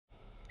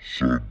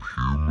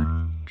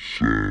Subhuman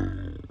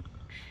sounds.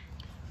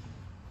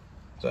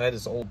 So I had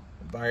this old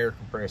air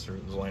compressor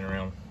that was laying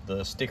around.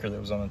 The sticker that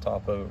was on the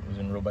top of it was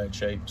in real bad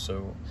shape,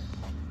 so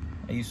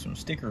I used some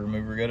sticker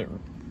remover, got it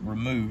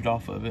removed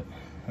off of it.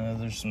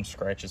 There's some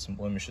scratches and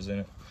blemishes in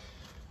it,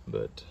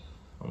 but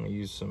I'm gonna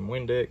use some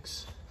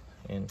Windex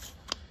and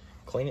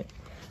clean it.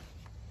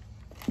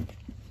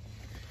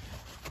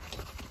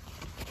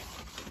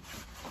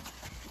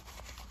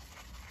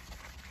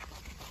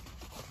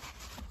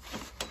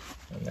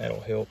 And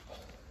that'll help.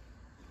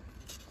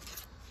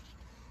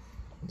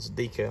 This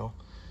decal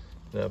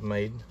that I've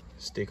made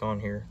stick on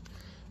here,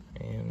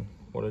 and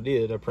what I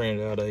did, I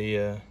printed out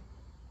a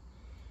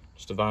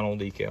just a vinyl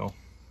decal.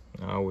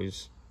 I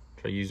always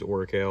try to use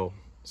Oracal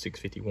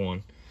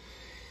 651.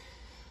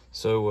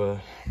 So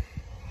I'm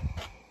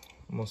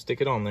gonna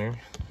stick it on there.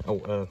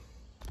 The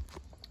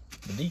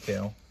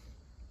decal,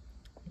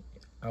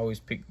 I always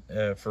pick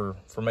for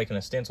making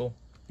a stencil.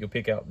 You'll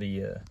pick out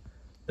the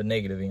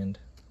negative end,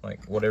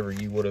 like whatever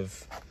you would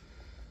have.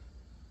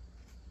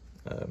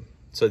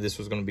 So this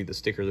was going to be the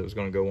sticker that was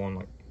going to go on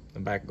like the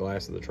back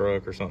glass of the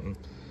truck or something.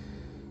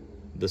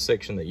 The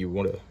section that you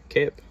would have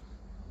kept,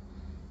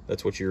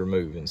 that's what you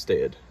remove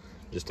instead,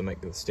 just to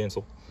make the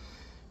stencil.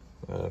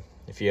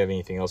 If you have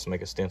anything else to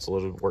make a stencil,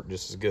 it'll work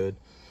just as good.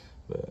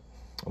 But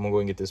I'm gonna go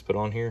ahead and get this put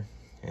on here,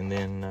 and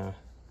then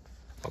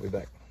I'll be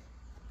back.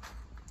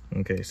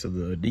 Okay, so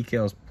the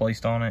decal's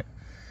placed on it.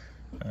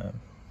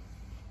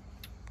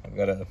 I've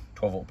got a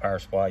 12-volt power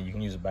supply. You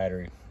can use a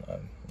battery.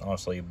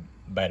 Honestly,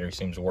 battery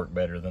seems to work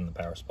better than the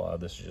power supply.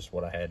 This is just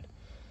what I had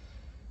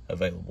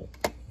available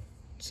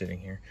sitting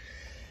here.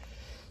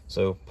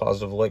 So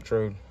positive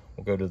electrode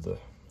will go to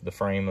the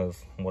frame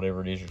of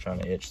whatever it is you're trying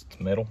to etch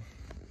the metal,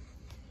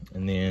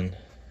 and then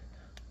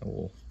a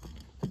little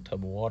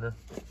tub of water.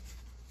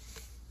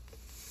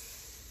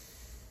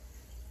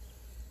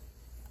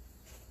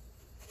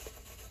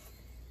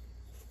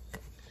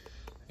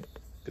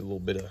 Get a little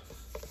bit of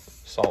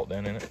salt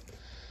down in it,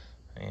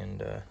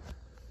 and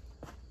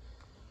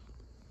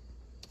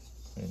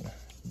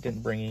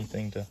didn't bring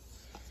anything to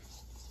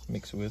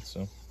mix it with,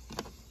 so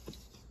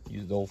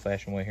use the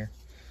old-fashioned way here.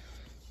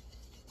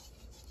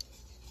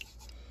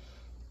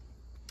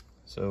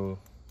 So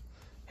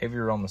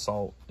heavier on the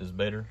salt is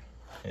better.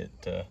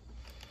 It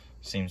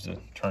seems to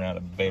turn out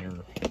a better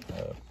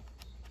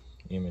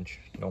image.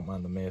 Don't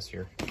mind the mess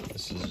here.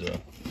 This is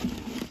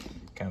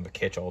kind of a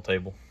catch-all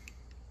table.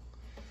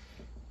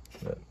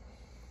 But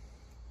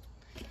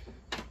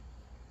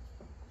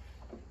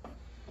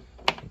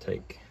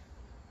take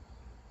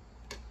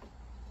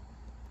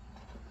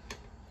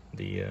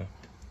the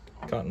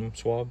cotton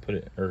swab,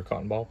 or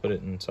cotton ball, put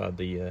it inside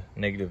the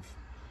negative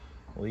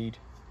lead,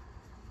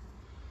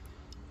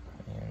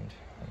 and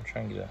I'm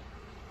trying to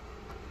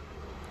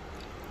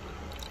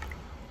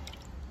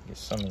get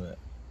some of that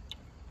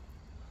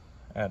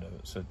out of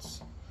it so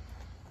it's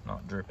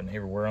not dripping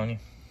everywhere on you.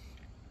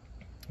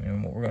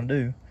 And what we're gonna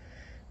do,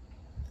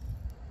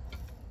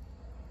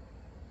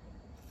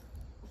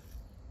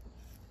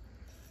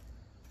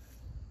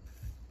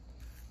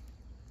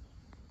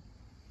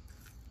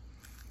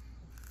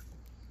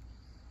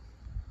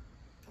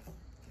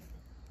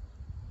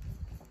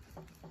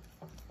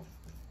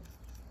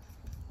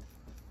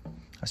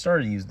 I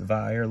started to use the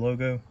Air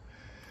logo,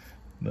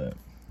 but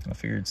I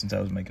figured since I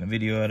was making a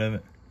video out of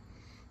it,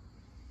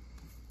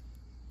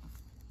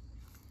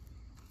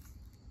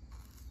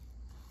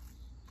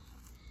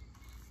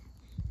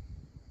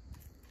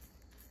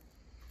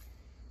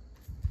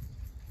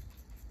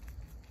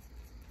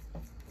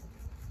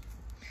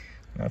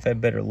 I've had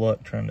better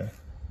luck trying to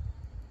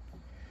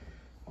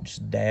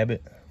just dab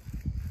it.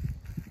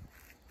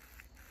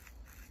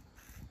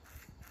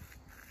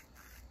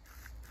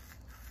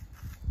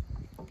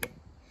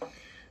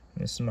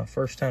 This is my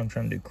first time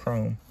trying to do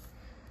chrome.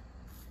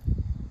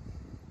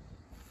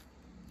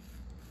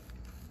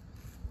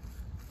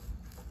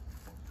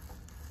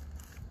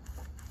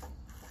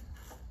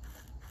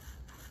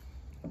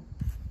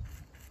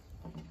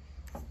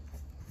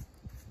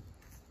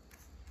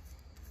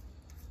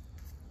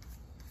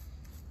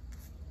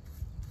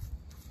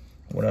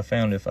 What I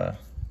found, if I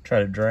try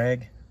to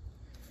drag,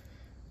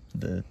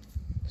 the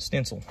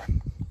stencil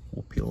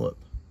will peel up.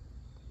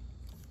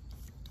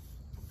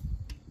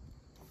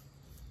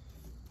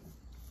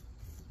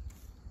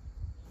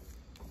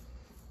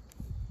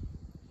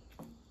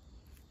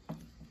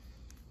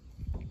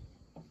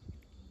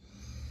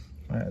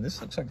 Alright,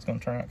 this looks like it's going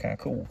to turn out kind of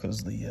cool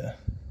because the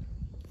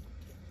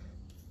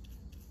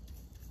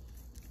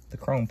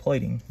chrome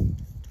plating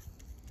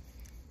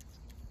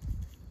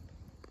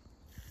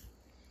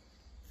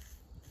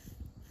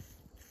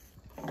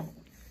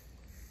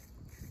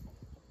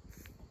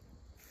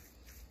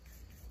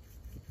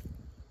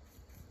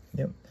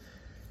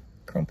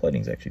chrome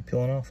plating is actually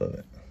peeling off of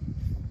it.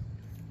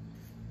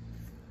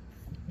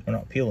 Well,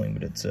 not peeling,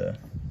 but it's the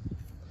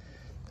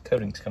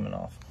coating's coming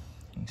off.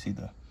 You can see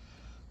the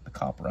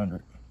copper under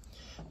it.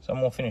 So I'm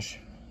gonna finish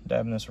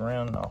dabbing this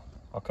around, and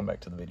I'll come back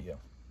to the video.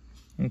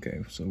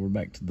 Okay, so we're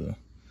back to the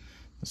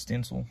the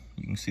stencil.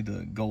 You can see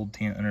the gold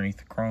tint underneath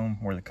the chrome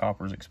where the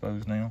copper is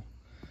exposed now.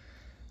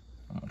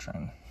 I'm gonna try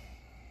and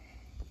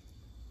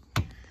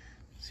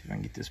see if I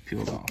can get this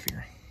peeled off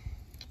here.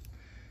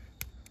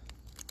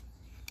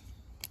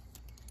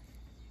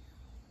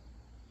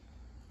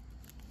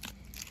 I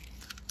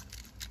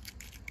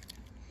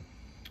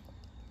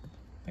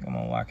think I'm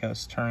gonna like how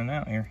it's turning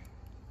out here.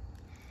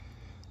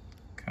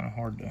 Kind of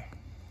hard to.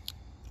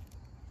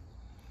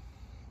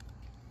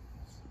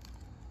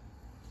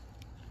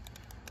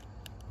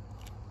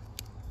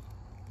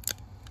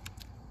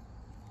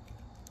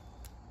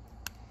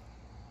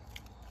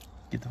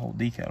 Get the whole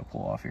decal to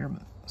pull off here,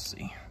 but let's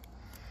see.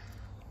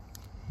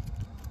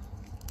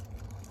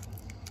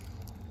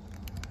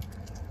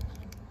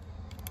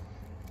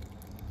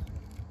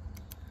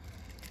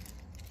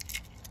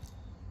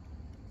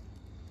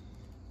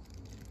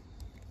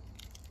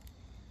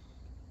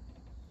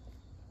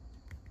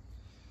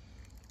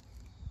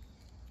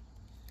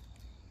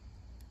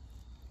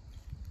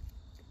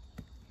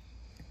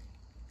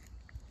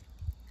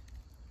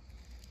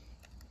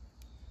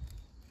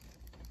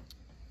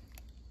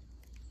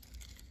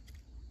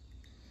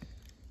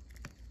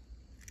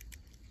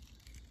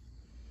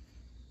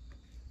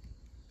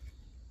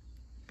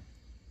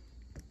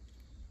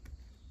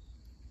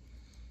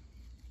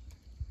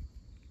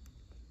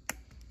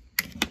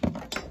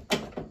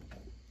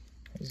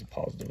 There's a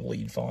positive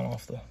lead falling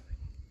off the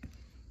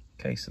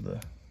case of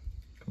the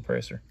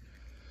compressor.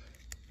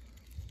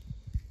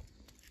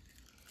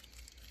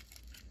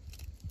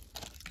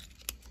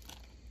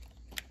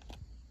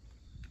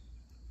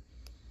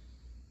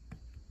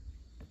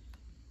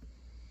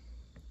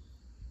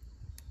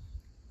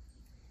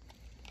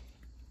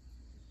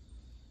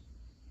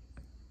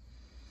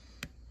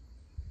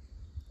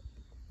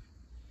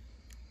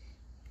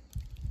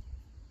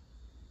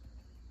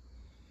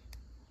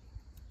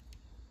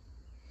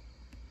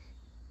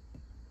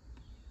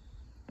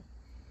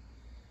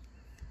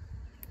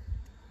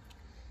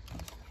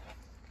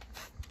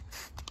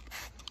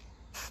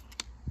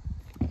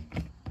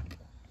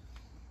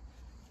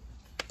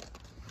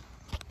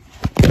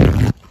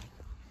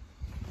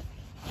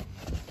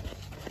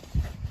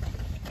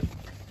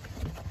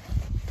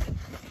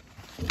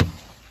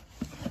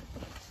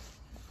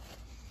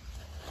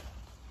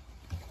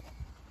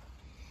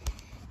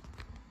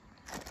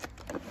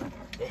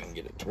 And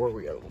get it to where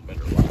we got a little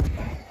better light.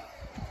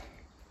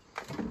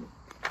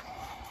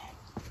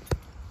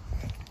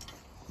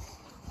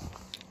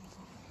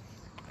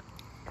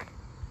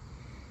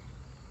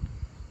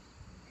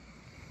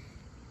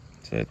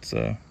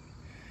 So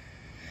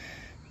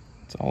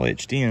it's all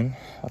etched in.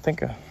 I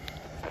think I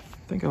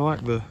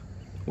like the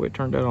way it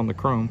turned out on the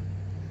chrome.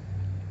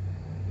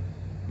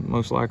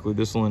 Most likely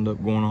this will end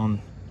up going on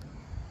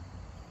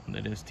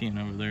that S10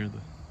 over there,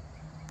 the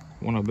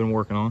one I've been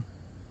working on.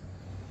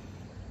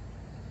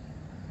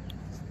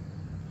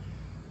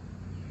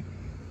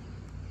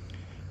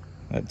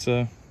 That's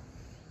the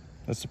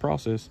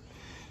process.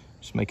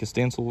 Just make a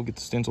stencil, get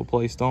the stencil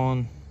placed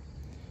on,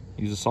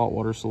 use a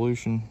saltwater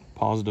solution,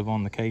 positive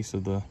on the case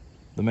of the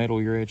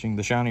metal you're etching.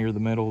 The shinier the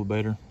metal, the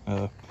better.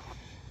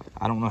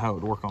 I don't know how it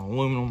would work on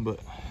aluminum, but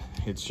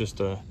it's just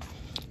a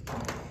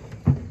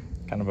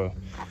kind of a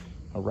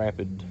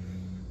rapid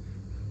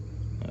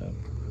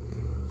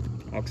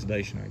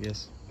oxidation, I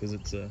guess, because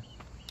it's a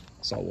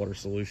saltwater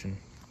solution,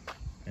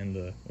 and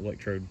the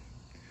electrode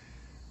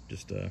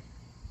just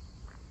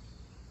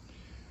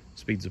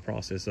speeds the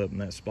process up in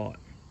that spot.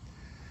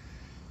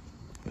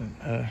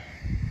 But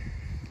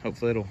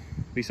hopefully it'll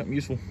be something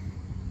useful.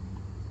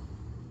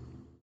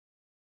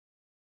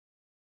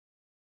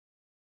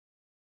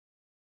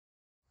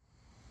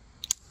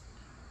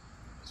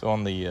 So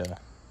on the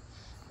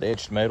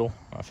etched metal,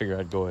 I figured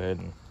I'd go ahead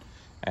and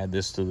add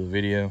this to the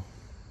video.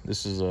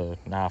 This is a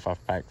knife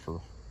I've packed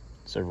for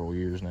several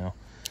years now.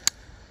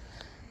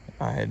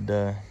 I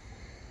had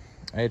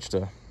etched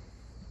a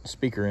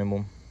speaker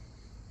emblem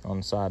on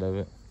the side of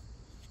it,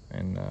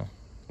 and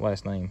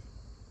last name.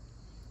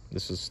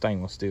 This is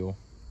stainless steel.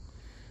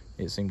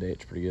 It seemed to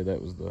etch pretty good.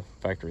 That was the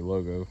factory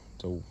logo.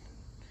 It's a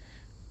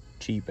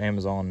cheap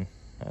Amazon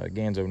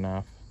Ganzo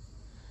knife.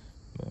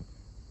 But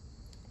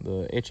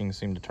the etchings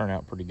seem to turn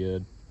out pretty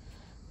good.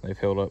 They've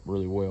held up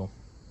really well.